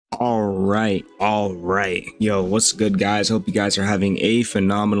All right. Yo, what's good, guys? Hope you guys are having a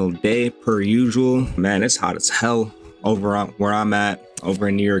phenomenal day per usual. Man, it's hot as hell over where I'm at, over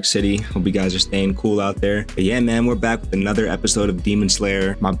in New York City. Hope you guys are staying cool out there. But yeah, man, we're back with another episode of Demon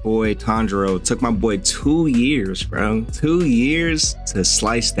Slayer. My boy Tanjiro took my boy 2 years, bro. 2 years to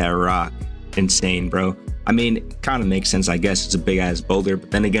slice that rock. Insane, bro. I mean, it kind of makes sense, I guess. It's a big ass boulder, but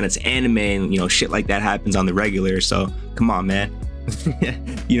then again, it's anime and, you know, shit like that happens on the regular. So come on, man.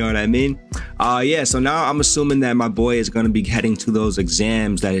 You know what I mean? Yeah, so now I'm assuming that my boy is going to be heading to those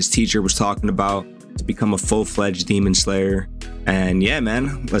exams that his teacher was talking about to become a full-fledged Demon Slayer. And yeah,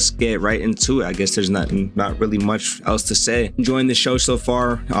 man, let's get right into it. I guess there's not really much else to say. Enjoying the show so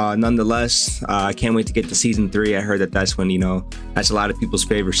far, nonetheless. I can't wait to get to season 3. I heard that that's when, you know, that's a lot of people's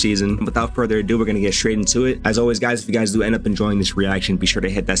favorite season. Without further ado, we're gonna get straight into it. As always, guys, if you guys do end up enjoying this reaction, be sure to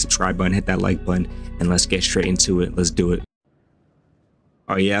hit that subscribe button, hit that like button, and let's get straight into it. Let's do it.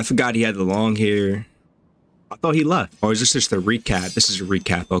 Oh yeah, I forgot he had the long hair. I thought he left. Or is this just a recap? This is a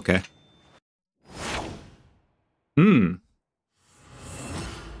recap, okay.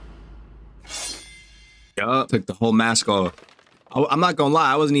 Yup, took the whole mask off. I'm not gonna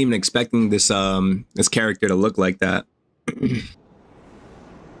lie, I wasn't even expecting this this character to look like that.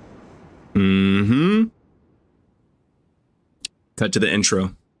 Cut to the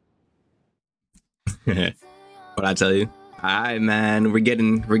intro. What I tell you? Alright, man, we're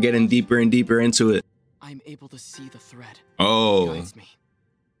getting deeper and deeper into it. I'm able to see the thread. Oh. It guides me.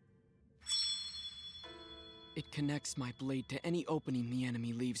 It connects my blade to any opening the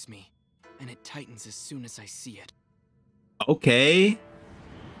enemy leaves me, and it tightens as soon as I see it. Okay.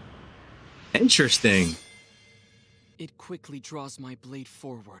 Interesting. It quickly draws my blade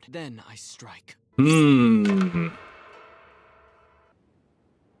forward, then I strike.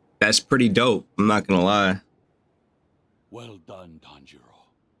 That's pretty dope, I'm not gonna lie. Well done, Tanjiro.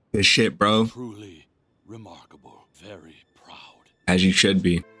 Good shit, bro. Truly remarkable. Very proud. As you should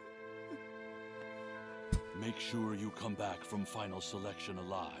be. Make sure you come back from final selection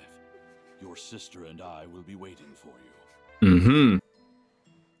alive. Your sister and I will be waiting for you.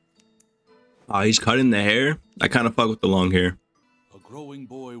 Oh, he's cutting the hair? I kind of fuck with the long hair. A growing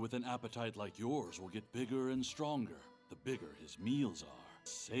boy with an appetite like yours will get bigger and stronger, the bigger his meals are.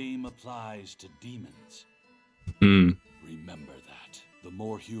 Same applies to demons. Remember that. The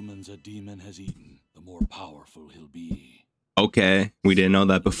more humans a demon has eaten, the more powerful he'll be. Okay, we didn't know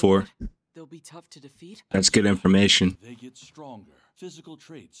that before. They'll be tough to defeat. That's good information. They get stronger. Physical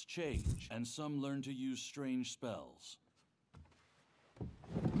traits change, and some learn to use strange spells.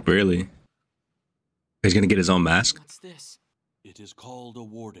 Really? He's gonna get his own mask? What's this? It is called a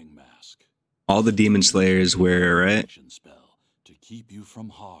warding mask. All the Demon Slayers wear, right? Spell to keep you from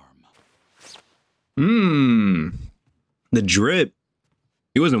harm. The drip.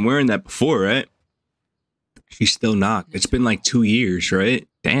 He wasn't wearing that before, right? She's still knocked. It's been like 2 years, right?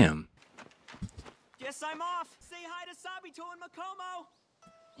 Damn. Guess I'm off. Say hi to Sabito and Makomo.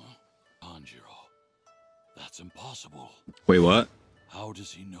 Tanjiro, that's impossible. Wait, what? How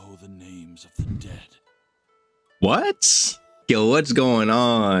does he know the names of the dead? What? Yo, what's going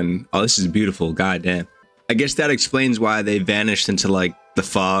on? Oh, this is beautiful. Goddamn. I guess that explains why they vanished into like the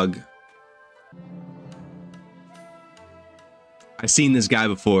fog. I've seen this guy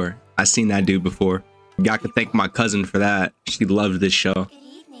before. I've seen that dude before. Got to thank my cousin for that. She loved this show. Good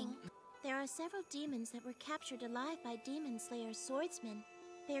evening. There are several demons that were captured alive by Demon Slayer's swordsmen.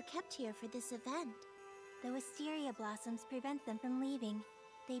 They are kept here for this event. The wisteria blossoms prevent them from leaving.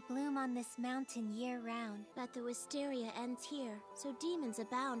 They bloom on this mountain year-round. But the wisteria ends here, so demons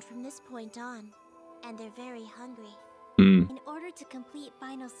abound from this point on. And they're very hungry. In order to complete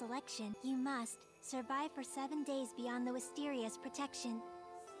final selection, you must survive for 7 days beyond the wisteria's protection.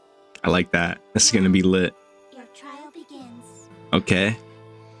 I like that. This is gonna be lit. Your trial begins. Okay.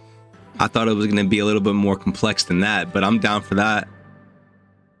 I thought it was gonna be a little bit more complex than that, but I'm down for that.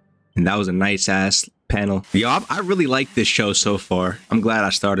 And that was a nice ass panel. Yo, I really like this show so far. I'm glad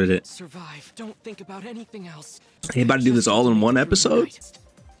I started it. Survive. Don't think about anything else. Hey, about to do this all in one episode?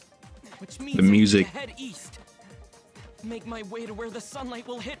 Which means The music. I need to head east. Make my way to where the sunlight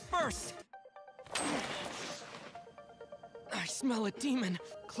will hit first. I smell a demon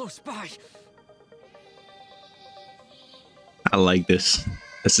close by. I like this.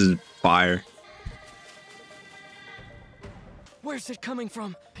 This is fire. Where's it coming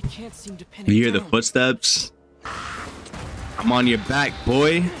from? I can't seem to pin it You hear the down. footsteps? I'm on your back,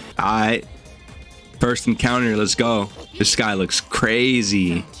 boy. Alright. First encounter, let's go. This guy looks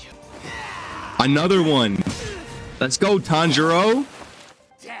crazy. Another one. Let's go, Tanjiro.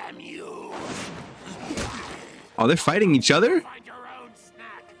 Damn you! Oh, they're fighting each other? Find your own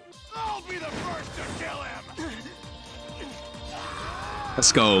snack. I'll be the first to kill him.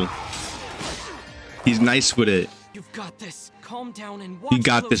 Let's go. He's nice with it. You've got this. Calm down and watch You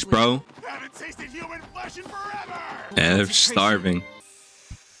got this, closely. bro. Haven't tasted human flesh in forever. Yeah, they're starving.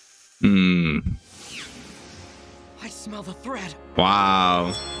 I smell the thread.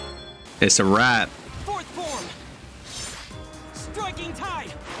 Wow. It's a wrap. Fourth form. Striking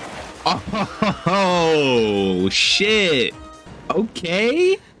tide. Oh, shit.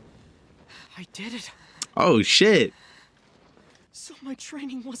 Okay. I did it. Oh, shit. So my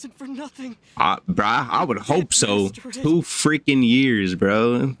training wasn't for nothing. Bruh, I would hope so. 2 freaking years,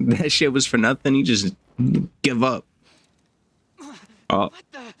 bro. That shit was for nothing. You just give up. Oh. What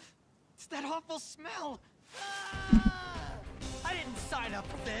the? It's that awful smell. I didn't sign up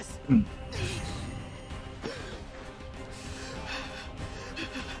for this.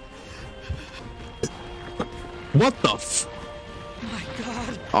 What the f? My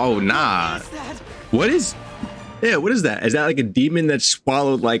God. Oh, nah. What is that? What is? Yeah, what is that? Is that like a demon that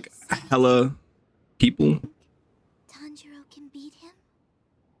swallowed like hella people? Tanjiro can beat him?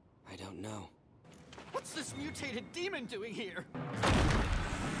 I don't know. What's this mutated demon doing here?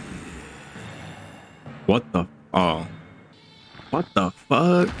 What the? Oh. What the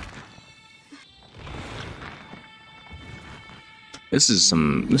fuck? This is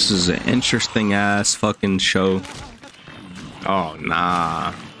an interesting ass fucking show. Oh,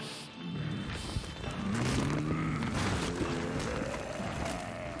 nah.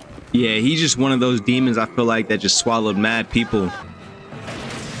 Yeah, he's just one of those demons, I feel like, that just swallowed mad people.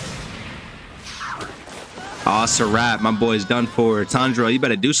 Oh, it's a wrap. My boy's done for. Tanjiro, you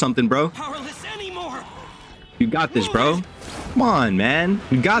better do something, bro. Powerless anymore. You got this, bro. Come on, man.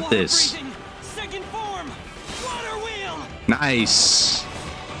 You got this. Breathing. Second form. Water wheel. Nice.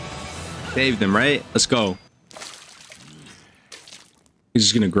 Saved them, right? Let's go. He's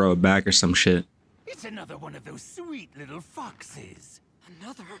just gonna grow it back or some shit. It's another one of those sweet little foxes.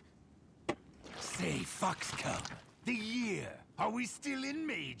 Another. Say, Fox Cub, the year. Are we still in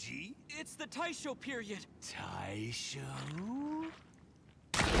Meiji? It's the Taisho period. Taisho?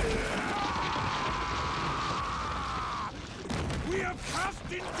 We have cast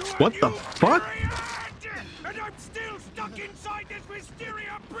into What the fuck? And I'm still stuck inside this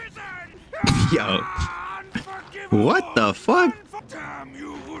wisteria prison. Yo. What the fuck? Damn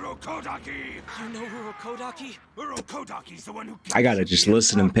you, Urokodaki! You know Urokodaki? Urokodaki's the one who. I gotta just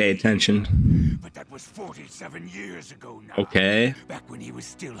listen and pay attention. But that was 47 years ago now. Okay. Back when he was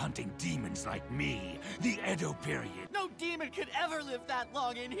still hunting demons like me, the Edo period. No demon could ever live that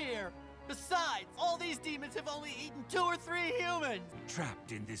long in here. Besides, all these demons have only eaten 2 or 3 humans.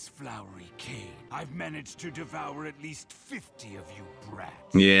 Trapped in this flowery cave, I've managed to devour at least 50 of you brats.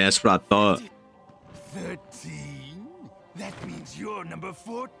 Yeah, that's what I thought. 13? That means you're number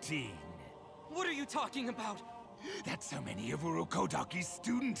 14. What are you talking about? That's how many of Urokodaki's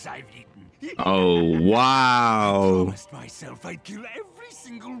students I've eaten. Oh, I wow. promised myself I'd kill every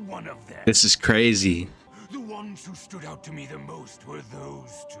single one of them. This is crazy. The ones who stood out to me the most were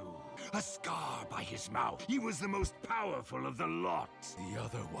those two. A scar by his mouth. He was the most powerful of the lot. The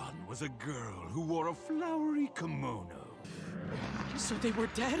other one was a girl who wore a flowery kimono. So they were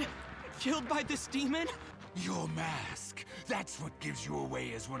dead? Killed by this demon? Your mask. That's what gives you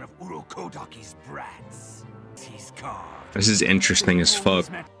away as one of Urokodaki's brats. He's carved. This is interesting as fuck.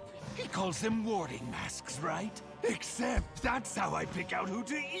 He calls them warding masks, right? Except that's how I pick out who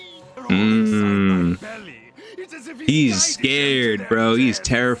to eat. They're all inside my belly. It's as if He's scared, bro. He's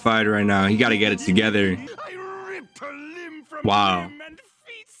terrified right now. He gotta get it together. I ripped a limb from Wow. him and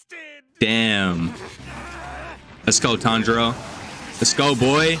feasted. Damn. Let's go, Tanjiro. Let's go,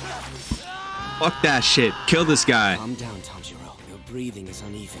 boy. Fuck that shit. Kill this guy. Calm down, Tanjiro. Your breathing is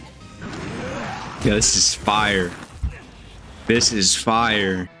uneven. Yeah, this is fire. This is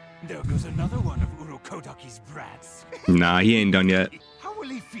fire. There goes another one of Urokodaki's brats. Nah, he ain't done yet. How will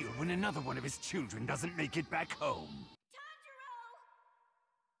he feel when another one of his children doesn't make it back home?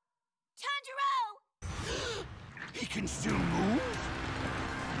 Tanjiro! He can still move?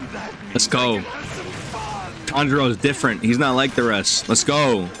 That means Let's go. I can have some fun. Tanjiro's different. He's not like the rest. Let's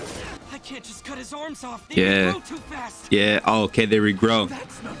go. I can't just cut his arms off. They Yeah. grow too fast. Yeah. Oh, okay, they regrow.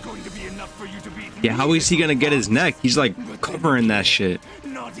 That's not going to be enough for you to beat Yeah, me. how is he gonna get his neck? He's like covering that shit.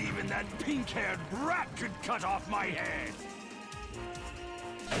 Not even that pink-haired brat could cut off my head.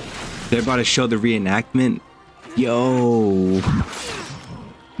 They're about to show the reenactment. Yo.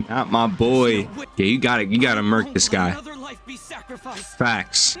 Not my boy. Yeah, you gotta murk this guy. Another life be sacrificed.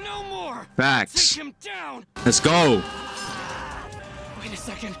 Facts. No more. Facts. Take him down. Let's go. Wait a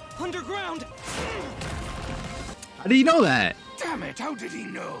second. Underground. How do you know that? Damn it, how did he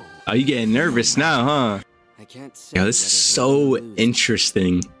know? Oh, you getting nervous now, huh? I can't say. Yo, this is so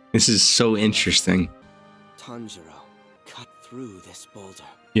interesting. This is so interesting. Tanjiro cut through this boulder.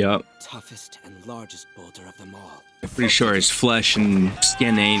 Yep. Toughest and largest boulder of them all. I'm pretty sure his flesh and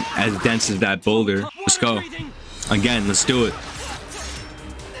skin ain't as dense as that boulder. Let's go. Again, let's do it.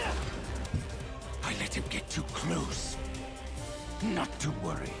 I let him get too close. Not to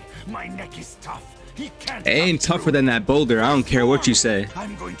worry. My neck is tough. He can't. It ain't tougher than that boulder. I don't care what you say.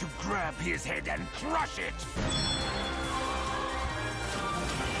 I'm going to grab his head and crush it.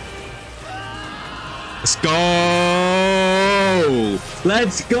 Let's go.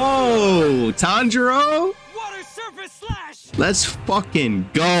 Let's go. Tanjiro. Water surface slash. Let's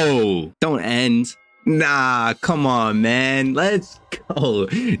fucking go. Don't end. Nah, come on, man. Let's go.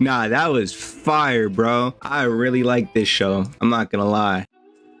 Nah, that was fire, bro. I really like this show. I'm not gonna lie.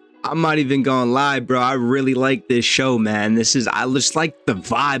 I'm not even gonna lie, bro. I really like this show, man. I just like the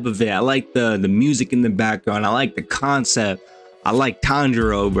vibe of it. I like the music in the background. I like the concept. I like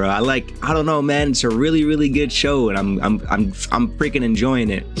Tanjiro, bro. I don't know, man. It's a really, really good show, and I'm freaking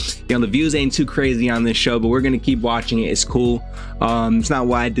enjoying it. You know, the views ain't too crazy on this show, but we're gonna keep watching it. It's cool. It's not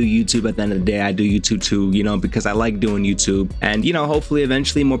why I do YouTube at the end of the day. I do YouTube too, you know, because I like doing YouTube, and you know, hopefully,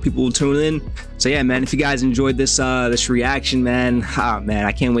 eventually, more people will tune in. So yeah, man. If you guys enjoyed this this reaction, man, man,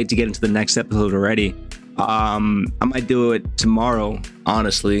 I can't wait to get into the next episode already. I might do it tomorrow,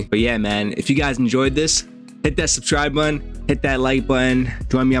 honestly. But yeah, man. If you guys enjoyed this, hit that subscribe button. Hit that like button,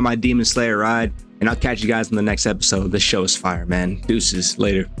 join me on my Demon Slayer ride, and I'll catch you guys in the next episode. This show is fire, man. Deuces,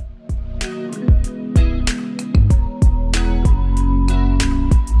 later.